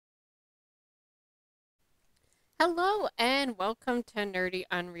Hello and welcome to Nerdy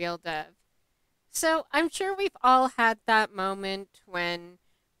Unreal Dev. So I'm sure we've all had that moment when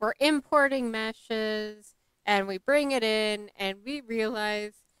we're importing meshes and we bring it in and we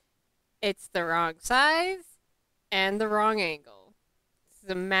realize it's the wrong size and the wrong angle. This is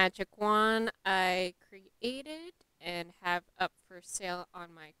a magic wand I created and have up for sale on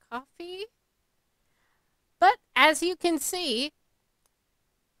my coffee. But as you can see,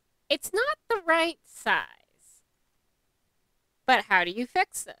 it's not the right size. But how do you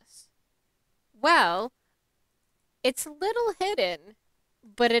fix this? Well, it's a little hidden,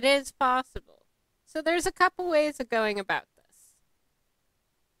 but it is possible. So there's a couple ways of going about this.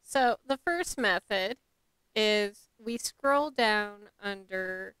 So the first method is we scroll down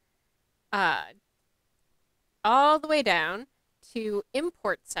under all the way down to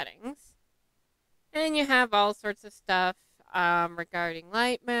import settings, and you have all sorts of stuff regarding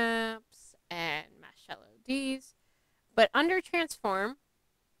light maps and mesh LODs. But under transform,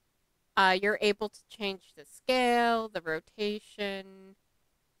 you're able to change the scale, the rotation.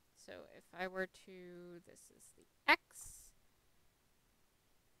 So if I were to, this is the X.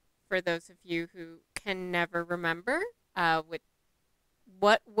 For those of you who can never remember with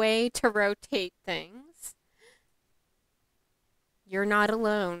what way to rotate things, you're not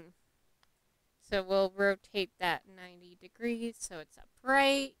alone. So we'll rotate that 90 degrees so it's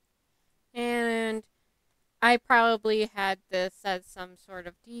upright. And I probably had this as some sort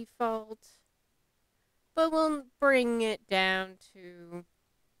of default, but we'll bring it down to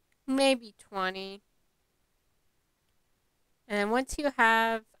maybe 20. And once you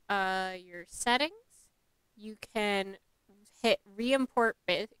have your settings, you can hit re-import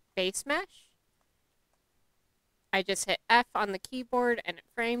base mesh. I just hit F on the keyboard and it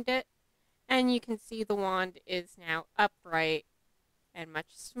framed it. And you can see the wand is now upright and much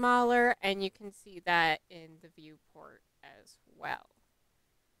smaller, and you can see that in the viewport as well.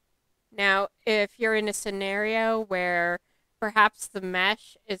 Now, if you're in a scenario where perhaps the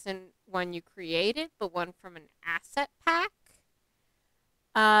mesh isn't one you created, but one from an asset pack,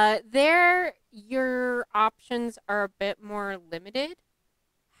 there your options are a bit more limited.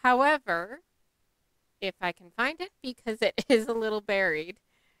 However, if I can find it, because it is a little buried,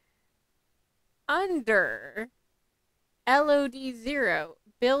 under LOD0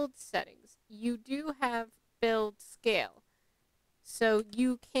 build settings, you do have build scale. So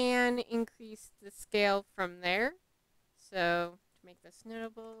you can increase the scale from there. So to make this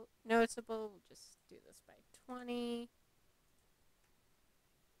noticeable, we'll just do this by 20.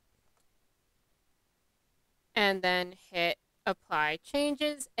 And then hit apply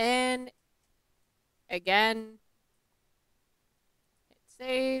changes, and again, hit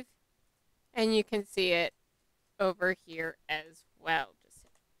save, and you can see it over here as well. Just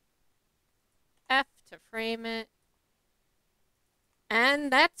hit F to frame it.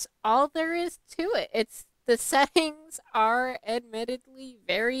 And that's all there is to it. The settings are admittedly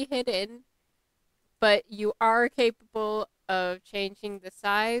very hidden, but you are capable of changing the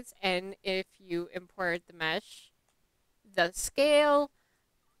size, and if you import the mesh, the scale,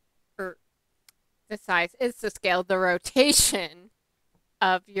 or the size is the scale, the rotation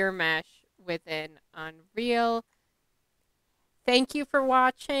of your mesh within Unreal. Thank you for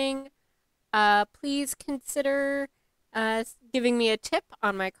watching. Please consider giving me a tip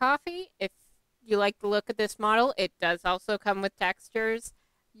on my coffee. If you like the look of this model, it does also come with textures.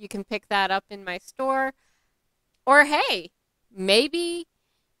 You can pick that up in my store. Or hey, maybe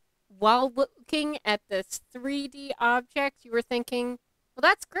while looking at this 3D object, you were thinking, well,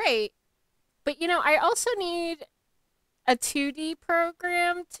 that's great, but I also need a 2D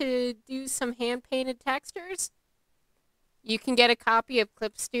program to do some hand-painted textures. You can get a copy of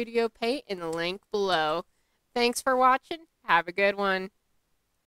Clip Studio Paint in the link below. Thanks for watching. Have a good one.